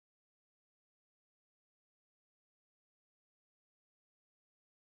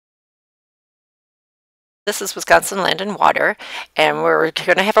This is Wisconsin Land and Water, and we're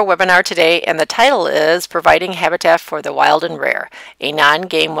going to have a webinar today, and the title is Providing Habitat for the Wild and Rare, a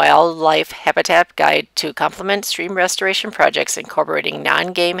non-game wildlife habitat guide to complement stream restoration projects incorporating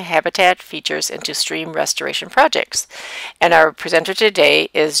non-game habitat features into stream restoration projects. And our presenter today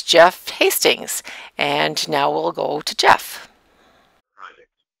is Jeff Hastings, and now we'll go to Jeff.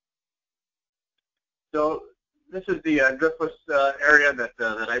 So this is the Dirftless area that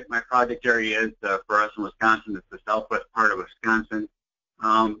my project area is for us in Wisconsin. It's the southwest part of Wisconsin.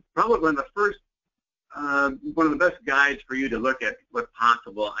 Probably one of the best guides for you to look at what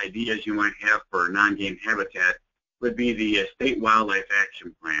possible ideas you might have for non-game habitat would be the State Wildlife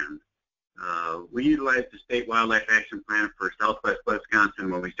Action Plan. We utilized the State Wildlife Action Plan for southwest Wisconsin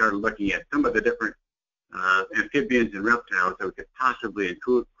when we started looking at some of the different amphibians and reptiles that we could possibly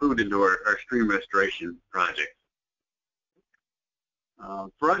include into our stream restoration project.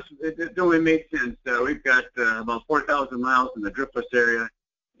 For us, it only made sense. We've got about 4,000 miles in the Dirftless area,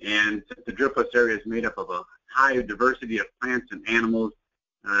 and since the Dirftless area is made up of a high diversity of plants and animals,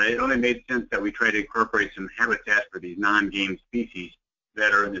 it only made sense that we try to incorporate some habitat for these non-game species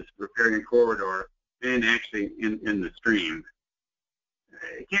that are in this riparian corridor and actually in the stream.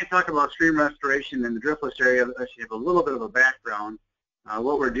 I can't talk about stream restoration in the Dirftless area unless you have a little bit of a background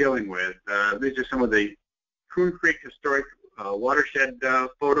what we're dealing with. These are some of the Coon Creek historic watershed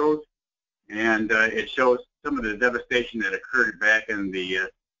photos, and it shows some of the devastation that occurred back in the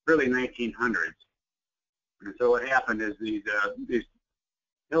early 1900s. And so what happened is these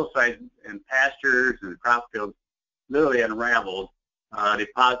hillsides and pastures and crop fields literally unraveled,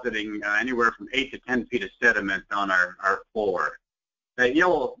 depositing anywhere from 8 to 10 feet of sediment on our floor. That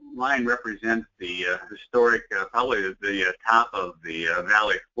yellow line represents the historic, probably the top of the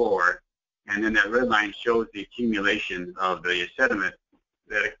valley floor, and then that red line shows the accumulation of the sediment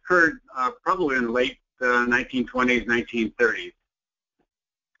that occurred probably in the late 1920s, 1930s.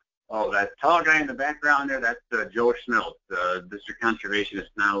 Oh, that tall guy in the background there, that's Joe Schmeltz, district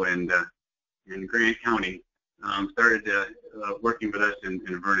conservationist now in Grant County. Started working with us in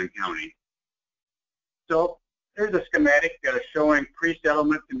Vernon County. So here's a schematic showing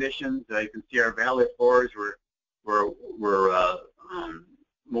pre-settlement conditions. You can see our valley floors were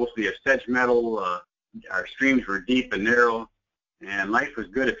mostly a sedge metal. Our streams were deep and narrow, and life was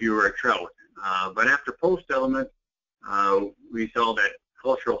good if you were a trout. But after post-settlement, we saw that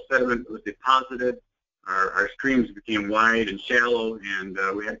cultural sediment was deposited. Our streams became wide and shallow, and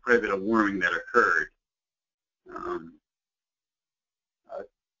we had quite a bit of warming that occurred.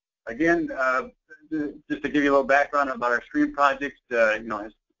 Again, just to give you a little background about our stream projects,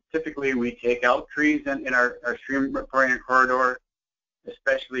 typically we take out trees in our stream riparian corridor,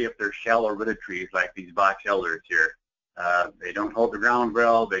 especially if they're shallow-rooted trees like these box elders here. They don't hold the ground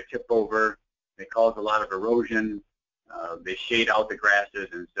well, they tip over, they cause a lot of erosion, they shade out the grasses,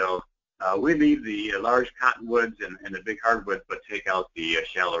 and so we leave the large cottonwoods and the big hardwoods, but take out the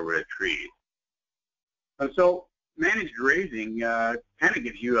shallow-rooted trees. And so managed grazing kind of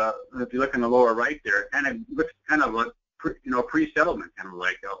gives you, if you look in the lower right there, it kind of looks kind of like pre-settlement, kind of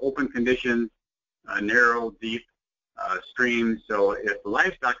like open conditions, narrow, deep streams. So if the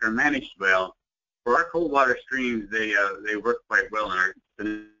livestock are managed well, for our cold water streams, they work quite well in our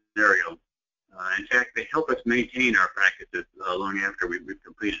scenario. In fact, they help us maintain our practices long after we've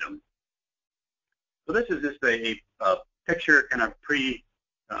completed them. So this is just a picture kind of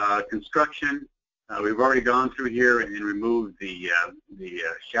pre-construction. We've already gone through here and removed the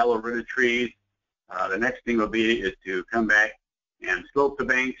shallow-rooted trees. The next thing will be is to come back and slope the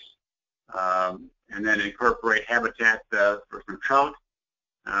banks and then incorporate habitat for some trout.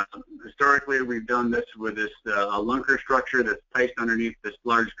 Historically, we've done this with this a lunker structure that's placed underneath this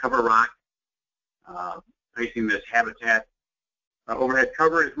large cover rock, placing this habitat. Overhead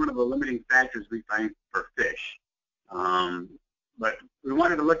cover is one of the limiting factors we find for fish. But we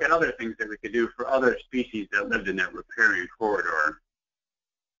wanted to look at other things that we could do for other species that lived in that riparian corridor.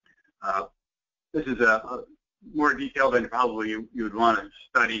 This is a more detailed than probably you would want to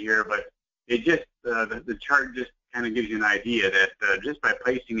study here, but it just the chart just kind of gives you an idea that just by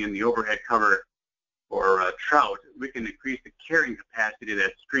placing in the overhead cover for trout, we can increase the carrying capacity of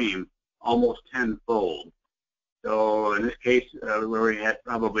that stream almost tenfold. So in this case, where we had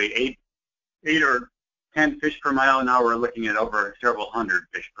probably 8 or 10 fish per mile, now we're looking at over several hundred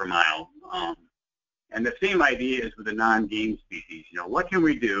fish per mile. And the same idea is with the non-game species. What can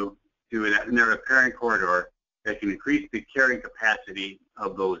we do in their riparian corridor that can increase the carrying capacity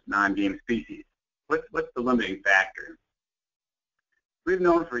of those non-game species? What's the limiting factor? We've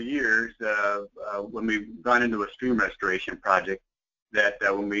known for years when we've gone into a stream restoration project that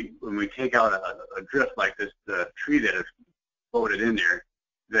when we take out a drift like this, the tree that is floated in there,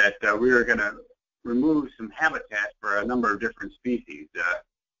 that we are going to remove some habitat for a number of different species.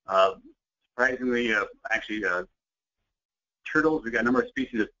 Surprisingly, actually, turtles. We've got a number of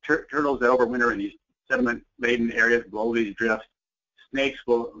species of turtles that overwinter in these sediment-laden areas below these drifts. Snakes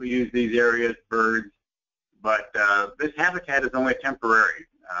will use these areas, birds, but this habitat is only temporary.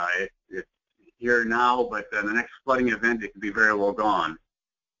 It's here now, but in the next flooding event, it could be very well gone.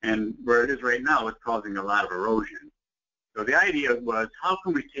 And where it is right now, it's causing a lot of erosion. So the idea was, how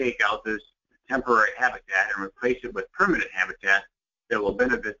can we take out this temporary habitat and replace it with permanent habitat that will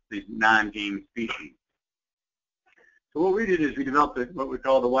benefit these non-game species? So what we did is we developed what we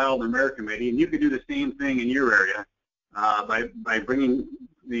call the Wild and Rare Committee, and you could do the same thing in your area by bringing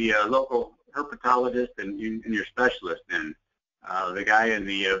the local herpetologist and your specialist in. The guy in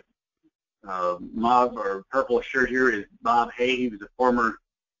the mauve or purple shirt here is Bob Hay. He was a former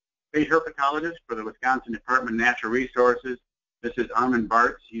state herpetologist for the Wisconsin Department of Natural Resources. This is Armin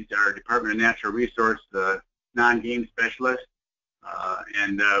Bartz. He's our Department of Natural Resource non-game specialist.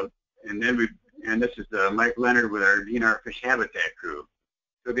 And this is Mike Leonard with our DNR Fish Habitat crew.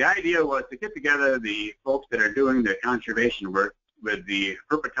 So the idea was to get together the folks that are doing the conservation work with the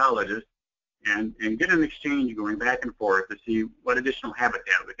herpetologists and get an exchange going back and forth to see what additional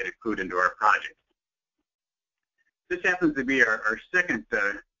habitat we could include into our project. This happens to be our second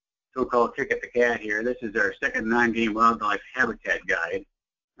so-called kick at the cat here. This is our second non-game wildlife habitat guide.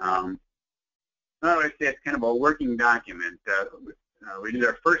 I would say it's kind of a working document. We did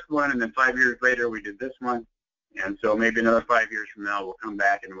our first one, and then 5 years later we did this one. And so maybe another 5 years from now we'll come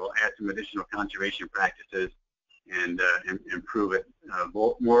back and we'll add some additional conservation practices and improve it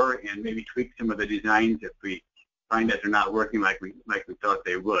more, and maybe tweak some of the designs if we find that they're not working like we thought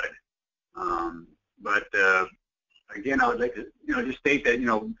they would. Again, I would like to just state that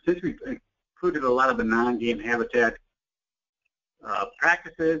since we've included a lot of the non-game habitat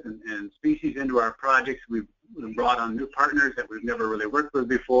practices and species into our projects, we've brought on new partners that we've never really worked with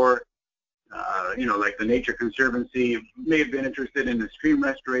before. Like the Nature Conservancy may have been interested in the stream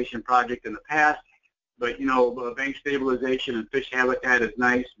restoration project in the past, but bank stabilization and fish habitat is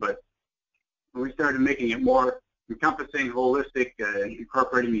nice. But when we started making it more encompassing, holistic,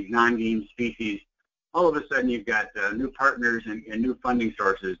 incorporating these non-game species, all of a sudden you've got new partners and new funding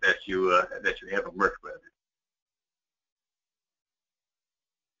sources that you haven't worked with.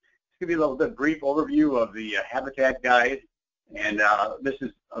 Give you a little bit brief overview of the habitat guide, and this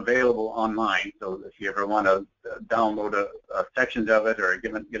is available online. So if you ever want to download sections of it or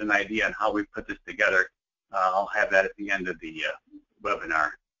get an idea on how we put this together, I'll have that at the end of the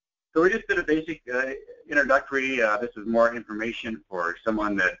webinar. So we just did a basic introductory. This is more information for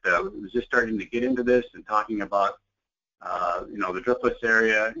someone that was just starting to get into this and talking about the Dirftless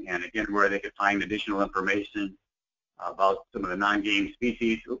area, and again where they could find additional information about some of the non-game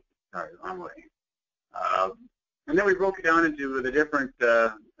species. Oops. Sorry, wrong way. And then we broke it down into the different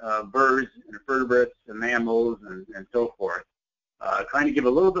birds, invertebrates, and mammals, and so forth, trying to give a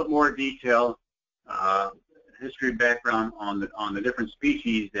little bit more detail, history background on the different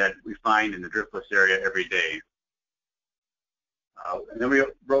species that we find in the Dirftless area every day. And then we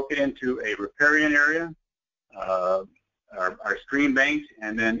broke it into a riparian area, our stream banks,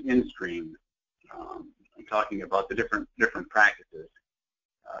 and then in-stream. I'm talking about the different practices.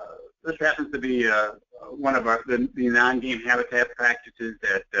 This happens to be one of the non-game habitat practices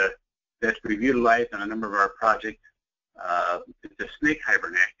that we've utilized on a number of our projects. It's a snake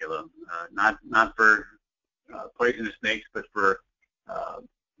hibernacula, not for poisonous snakes, but for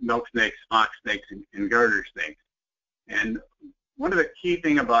milk snakes, fox snakes, and garter snakes. And one of the key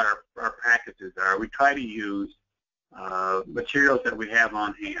things about our practices are we try to use materials that we have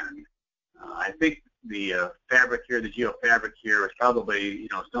on hand. I think the fabric here, the geofabric here, is probably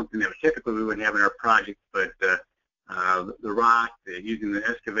something that typically we wouldn't have in our project, but the rock, using the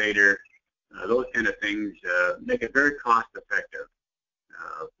excavator, those kind of things make it very cost effective.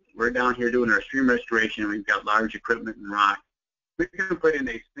 We're down here doing our stream restoration. We've got large equipment and rock. We can put in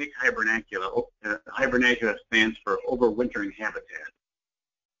a snake hibernacula. Hibernacula stands for overwintering habitat.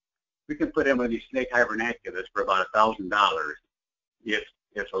 We can put in one of these snake hibernaculas for about $1,000.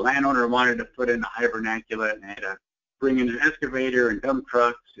 If a landowner wanted to put in a hibernacula and had to bring in an excavator and dump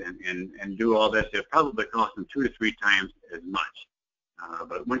trucks and do all this, it probably cost them 2 to 3 times as much.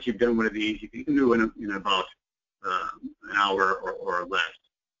 But once you've done one of these, you can do it in about an hour or less.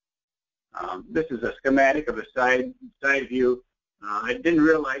 This is a schematic of the side view. I didn't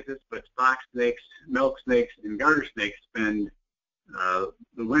realize this, but fox snakes, milk snakes, and garter snakes spend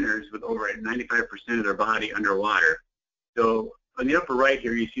the winters with over 95% of their body underwater. So on the upper right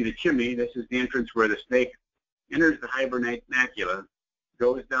here, you see the chimney. This is the entrance where the snake enters the hibernacula,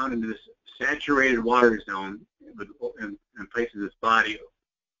 goes down into this saturated water zone, and places its body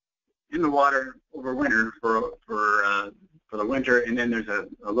in the water over winter for the winter, and then there's a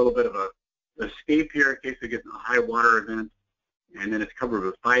little bit of a escape here in case we get a high water event, and then it's covered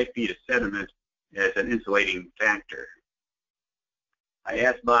with 5 feet of sediment as an insulating factor. I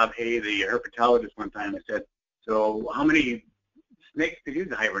asked Bob Hay, the herpetologist, one time, I said, so how many snakes could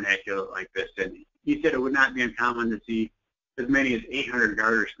use a hibernacula like this? And he said it would not be uncommon to see as many as 800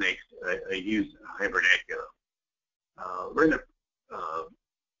 garter snakes use a hibernacula. We're in the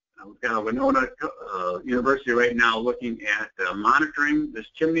we've got a Winona University right now looking at monitoring this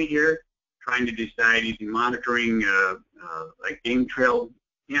chimney here, trying to decide using monitoring like game trail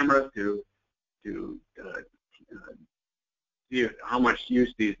cameras to see how much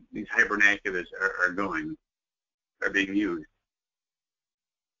use these hibernaculars are being used.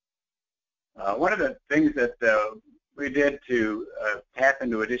 One of the things that we did to tap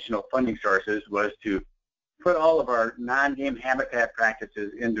into additional funding sources was to put all of our non-game habitat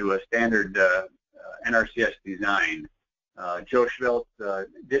practices into a standard NRCS design. Joe Schveltz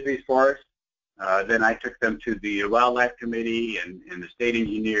did these for us. Then I took them to the Wildlife Committee and the state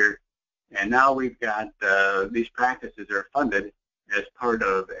engineer, and now we've got these practices are funded as part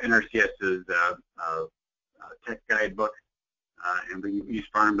of NRCS's tech guidebook, and we use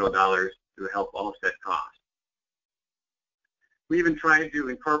farm bill dollars to help offset costs. We even tried to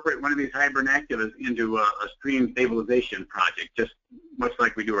incorporate one of these hibernaculars into a stream stabilization project, just much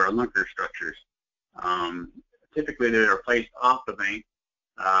like we do our lunker structures. Typically, they are placed off the bank,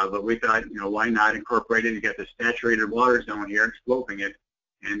 but we thought, why not incorporate it? You got the saturated water zone here, sloping it,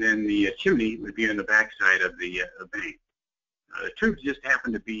 and then the chimney would be on the backside of the bank. The tubes just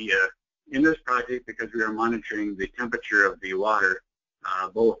happened to be in this project because we were monitoring the temperature of the water,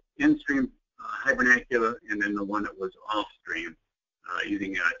 both in-stream hibernacula and then the one that was off-stream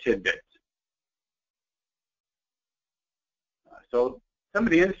using tidbits. So some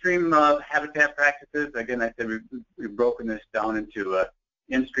of the in-stream habitat practices, again, I said we've broken this down into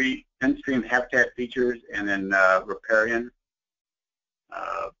in-stream habitat features and then riparian.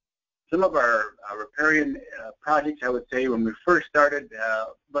 Some of our riparian projects, I would say, when we first started,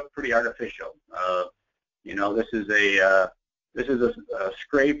 looked pretty artificial. This is a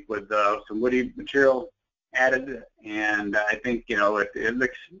scrape with some woody material added, and I think it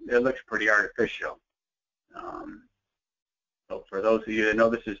looks pretty artificial. So for those of you that know,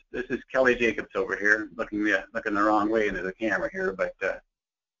 this is Kelly Jacobs over here, looking the wrong way into the camera here, but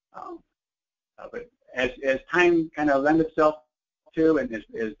as time kind of lends itself to, and as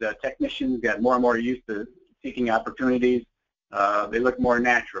technicians got more and more used to seeking opportunities, they look more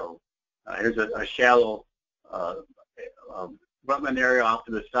natural. Here's a shallow wetland area off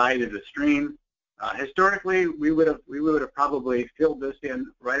to the side of the stream. Historically, we would have probably filled this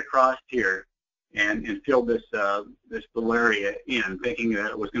in right across here, and filled this little area in, thinking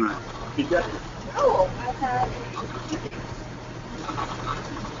that it was going to be just. Oh, I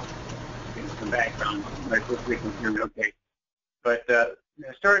had some background. Right, hopefully you can hear me okay. But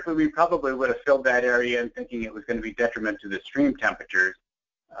historically, we probably would have filled that area in, thinking it was going to be detriment to the stream temperatures.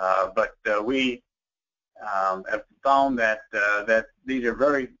 But we have found that these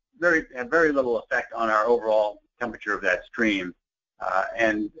are have very little effect on our overall temperature of that stream.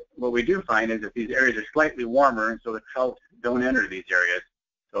 And what we do find is that these areas are slightly warmer, and so the trout don't enter these areas.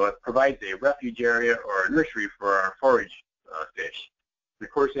 So it provides a refuge area or a nursery for our forage fish. And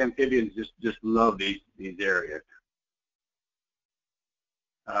of course, amphibians just love these areas.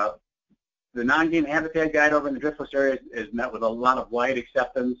 The non-game habitat guide over in the Dirftless area is met with a lot of wide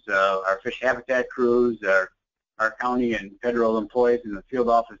acceptance. Our fish habitat crews, our county and federal employees in the field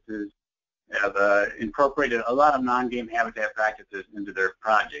offices have incorporated a lot of non-game habitat practices into their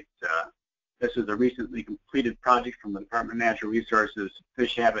projects. This is a recently completed project from the Department of Natural Resources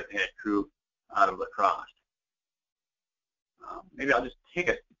fish habitat crew out of La Crosse. Maybe I'll just take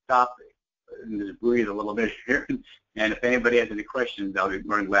a stop and just breathe a little bit here. And if anybody has any questions, I'll be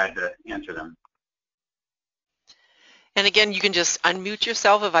more than glad to answer them. And again, you can just unmute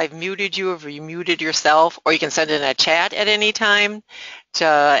yourself if I've muted you, if you muted yourself, or you can send in a chat at any time to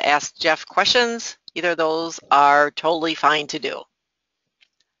ask Jeff questions. Either of those are totally fine to do.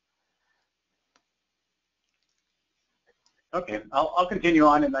 Okay, I'll continue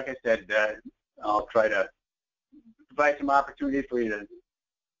on, and like I said, I'll try to provide some opportunity for you to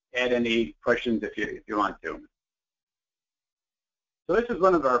add any questions if you want to. So this is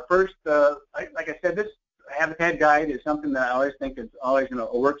one of our first, like I said, this habitat guide is something that I always think is always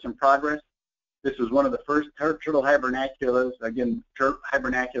a work in progress. This was one of the first turtle hibernaculas. Again,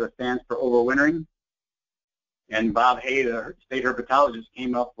 hibernacula stands for overwintering. And Bob Hay, the state herpetologist,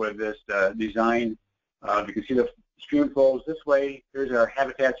 came up with this design. You can see the stream flows this way. Here's our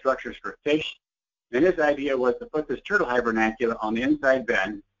habitat structures for fish. And his idea was to put this turtle hibernacula on the inside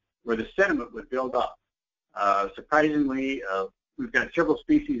bend where the sediment would build up. Surprisingly, we've got several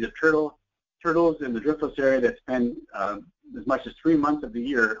species of turtles in the Dirftless area that spend as much as 3 months of the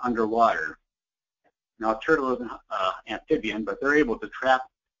year underwater. Now, a turtle is an amphibian, but they're able to trap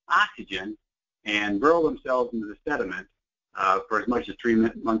oxygen and burrow themselves into the sediment for as much as 3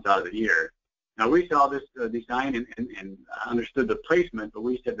 months out of the year. Now, we saw this design and understood the placement, but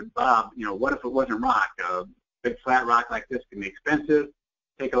we said to Bob, you know, what if it wasn't rock? A big flat rock like this can be expensive,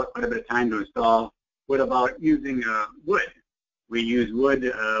 take quite a bit of time to install. What about using wood? We use wood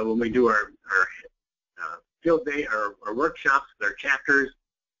when we do our field day, our workshops, our chapters,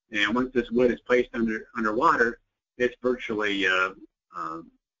 and once this wood is placed underwater, it's virtually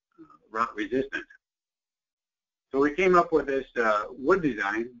rot resistant. So we came up with this wood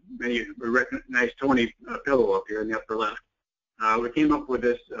design. Many recognize Tony Pillow up here in the upper left. We came up with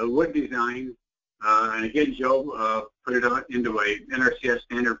this wood design, and again, Joe put it out into a NRCS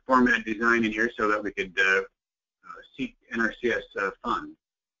standard format design in here so that we could seek NRCS funds.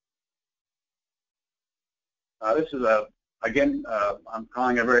 This is again, I'm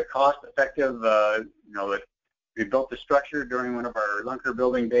calling a very cost-effective. You know, we built the structure during one of our lunker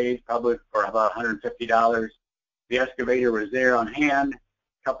building days, probably for about $150. The excavator was there on hand,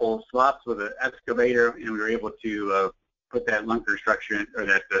 a couple of slots with an excavator, and we were able to put that lunker structure in, or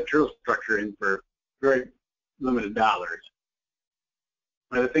that turtle structure in for very limited dollars.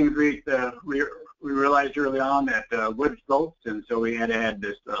 One of the things we realized early on that wood floats, and so we had to add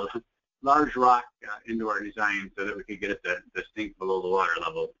this large rock into our design so that we could get it to sink below the water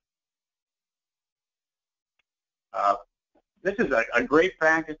level. This is a great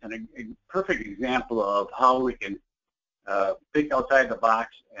practice and a perfect example of how we can think outside the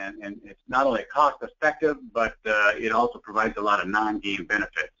box, and it's not only cost effective, but it also provides a lot of non-game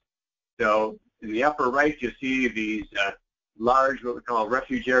benefits. So in the upper right, you see these large, what we call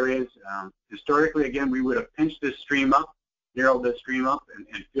refuge areas. Historically, again, we would have pinched this stream up, narrowed this stream up,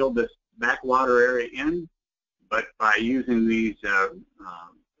 and filled this backwater area in, but by using these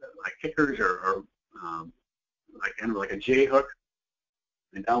like kickers or kind of like a J-hook,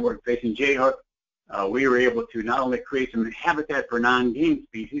 and downward-facing J-hook, we were able to not only create some habitat for non-game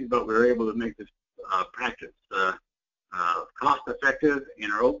species, but we were able to make this practice cost-effective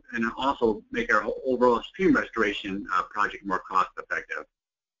and also make our overall stream restoration project more cost-effective.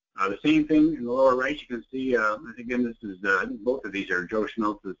 The same thing in the lower right, you can see, again, this is both of these are Joe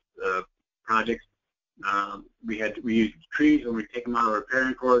Schmelz's projects. We used trees when we take them out of our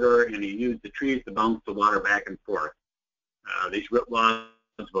pairing corridor, and he used the trees to bounce the water back and forth. These root logs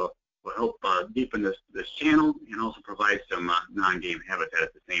will help deepen this channel and also provide some non-game habitat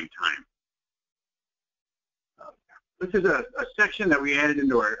at the same time. This is a section that we added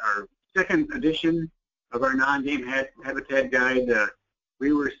into our second edition of our non-game habitat guide.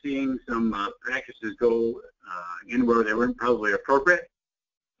 We were seeing some practices go in where they weren't probably appropriate.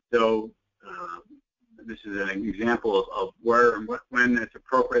 So this is an example of where and when it's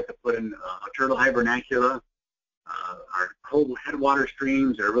appropriate to put in a turtle hibernacula. Our cold headwater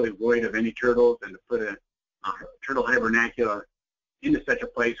streams are really void of any turtles, and to put a turtle hibernacula into such a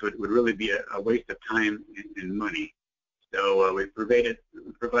place would really be a waste of time and money. So we provided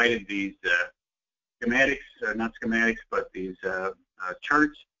these schematics, not schematics, but these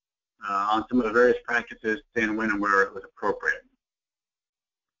charts on some of the various practices, saying when and where it was appropriate.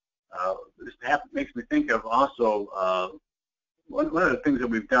 This makes me think of also one of the things that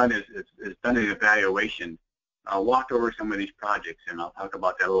we've done is done an evaluation. I walked over some of these projects, and I'll talk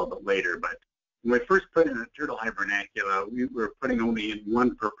about that a little bit later. But when we first put in a turtle hibernacula, we were putting only in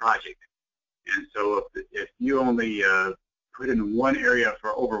one per project. And so if you only put in one area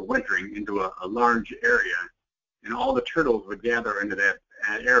for overwintering into a large area, and all the turtles would gather into that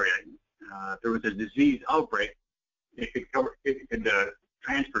area, if there was a disease outbreak, it could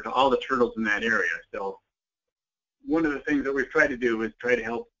transfer to all the turtles in that area. So one of the things that we've tried to do is try to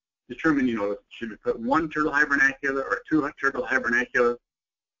help determine, you know, should we put one turtle hibernacula or two turtle hibernaculas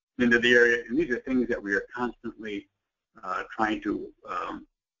into the area? And these are things that we are constantly trying to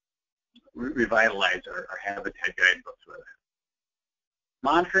revitalize our habitat guidebooks with.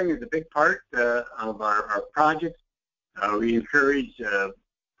 Monitoring is a big part of our projects. We encourage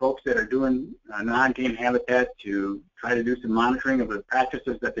folks that are doing non-game habitat to try to do some monitoring of the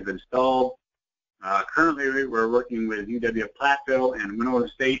practices that they've installed. Currently, we're working with UW Platteville and Winona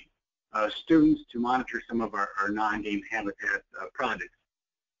State students to monitor some of our non-game habitat projects.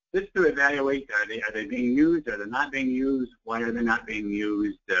 This to evaluate, are they being used, are they not being used, why are they not being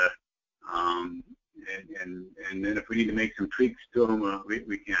used, and then if we need to make some tweaks to them,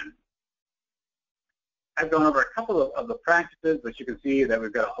 we can. I've gone over a couple of the practices, but you can see that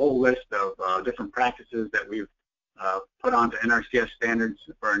we've got a whole list of different practices that we've put onto NRCS standards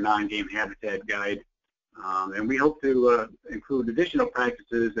for our non-game habitat guide. And we hope to include additional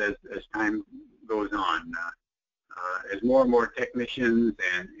practices as time goes on. As more and more technicians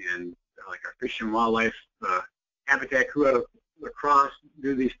and like our fish and wildlife habitat crew out of La Crosse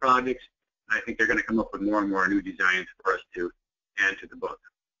do these projects, I think they're going to come up with more and more new designs for us to add to the book.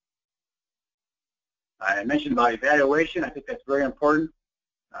 I mentioned about evaluation. I think that's very important.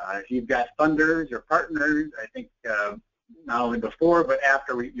 If you've got funders or partners, I think not only before but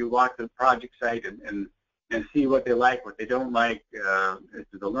after you walk the project site and see what they like, what they don't like. It's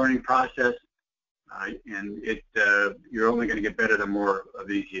the learning process, and you're only going to get better the more of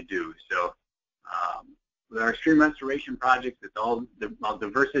these you do. So with our stream restoration projects, it's all about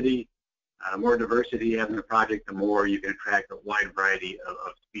diversity. The more diversity you have in the project, the more you can attract a wide variety of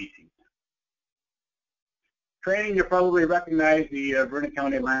species. Training, you'll probably recognize the Vernon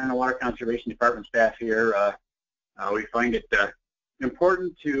County Land and Water Conservation Department staff here. We find it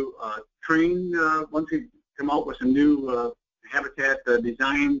important to train once we come out with some new habitat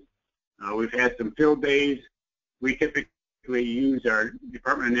designs. We've had some field days. We typically use our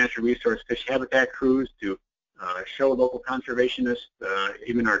Department of Natural Resource Fish Habitat crews to show local conservationists,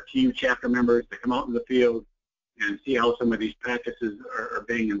 even our TU chapter members, to come out in the field and see how some of these practices are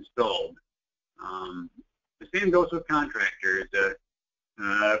being installed. The same goes with contractors.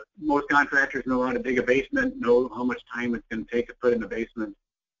 Most contractors know how to dig a basement, know how much time it's going to take to put in a basement,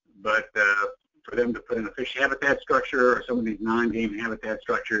 but for them to put in a fish habitat structure or some of these non-game habitat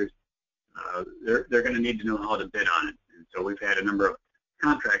structures, they're going to need to know how to bid on it. And so we've had a number of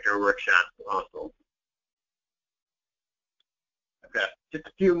contractor workshops also. I've got just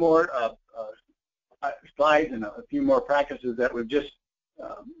a few more slides and a few more practices that we've just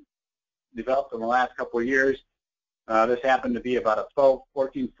developed in the last couple of years. This happened to be about a 12,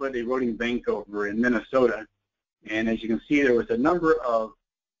 14-foot eroding bank over in Minnesota. And as you can see, there was a number of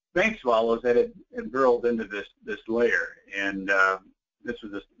bank swallows that had burrowed into this layer. And this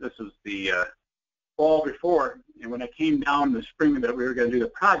was the fall before. And when I came down in the spring that we were going to do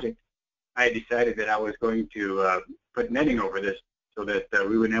the project, I decided that I was going to put netting over this so that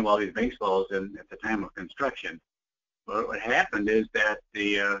we wouldn't have all these bank swallows in at the time of construction. But what happened is that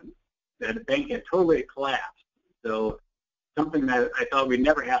the bank had totally collapsed. So something that I thought we'd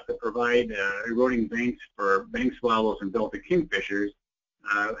never have to provide eroding banks for bank swallows and Delta kingfishers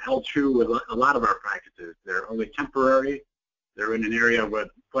held true with a lot of our practices. They're only temporary. They're in an area where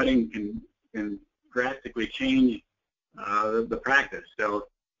flooding can drastically change the practice. So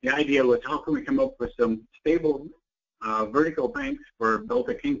the idea was, how can we come up with some stable vertical banks for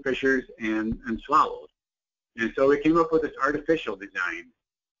Delta kingfishers and swallows? And so we came up with this artificial design.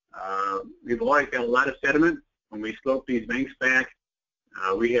 We've always got a lot of sediment. When we slope these banks back,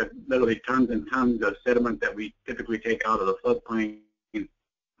 we have literally tons and tons of sediment that we typically take out of the floodplain.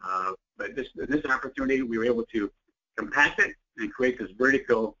 But this opportunity, we were able to compact it and create this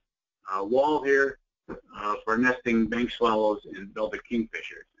vertical wall here for nesting bank swallows and Delta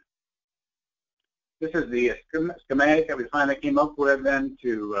kingfishers. This is the schematic that we finally came up with then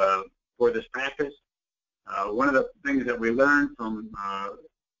for this practice. One of the things that we learned from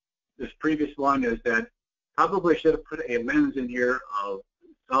this previous one is that probably should have put a lens in here of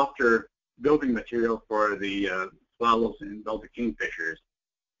softer building material for the swallows and Delta kingfishers.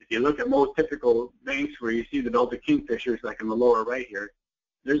 If you look at most typical banks where you see the Delta kingfishers, like in the lower right here,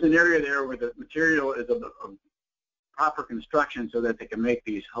 there's an area there where the material is of proper construction so that they can make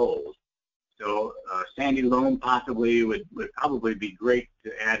these holes. So sandy loam possibly would probably be great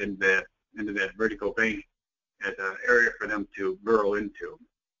to add into that vertical bank as an area for them to burrow into.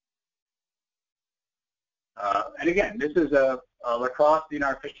 And again, this is a La Crosse,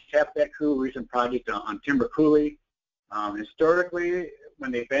 our fish habitat crew recent project on Timber Coulee. Historically,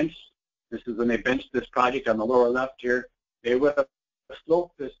 when they benched, this is when they benched this project on the lower left here, they would have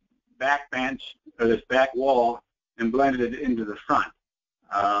sloped this back bench or this back wall and blended it into the front.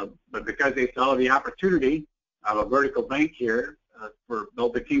 But because they saw the opportunity of a vertical bank here for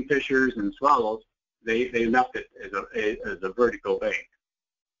both the kingfishers and swallows, they left it as a vertical bank.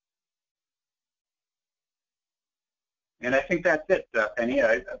 And I think that's it, Penny.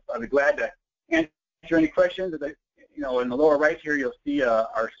 I'd be glad to answer any questions. In the lower right here, you'll see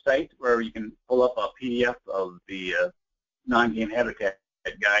our site where you can pull up a PDF of the non-game habitat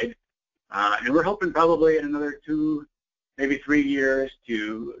guide. And we're hoping probably in another 2, maybe 3 years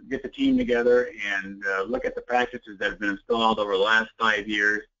to get the team together and look at the practices that have been installed over the last 5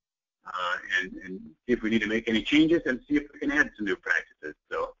 years and see if we need to make any changes and see if we can add some new practices.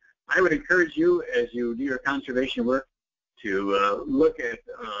 So I would encourage you as you do your conservation work to look at,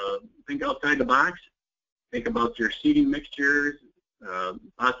 think outside the box, think about your seeding mixtures,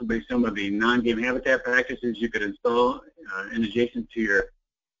 possibly some of the non-game habitat practices you could install in adjacent to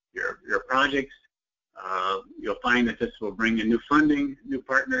your projects. You'll find that this will bring in new funding, new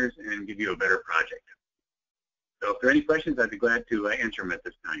partners, and give you a better project. So if there are any questions, I'd be glad to answer them at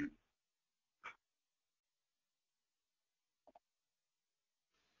this time.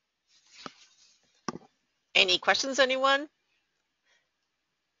 Any questions, anyone?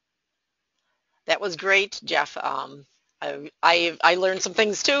 That was great, Jeff. I learned some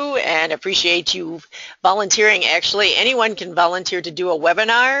things too, and appreciate you volunteering. Actually, anyone can volunteer to do a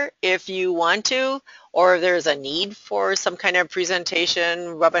webinar if you want to, or if there's a need for some kind of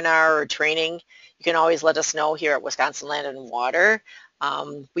presentation, webinar, or training. You can always let us know here at Wisconsin Land and Water.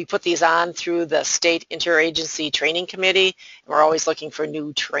 We put these on through the State Interagency Training Committee, and we're always looking for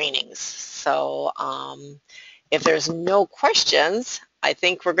new trainings. So if there's no questions, I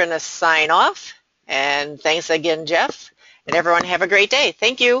think we're going to sign off. And thanks again, Jeff. And everyone have a great day.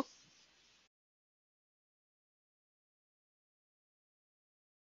 Thank you.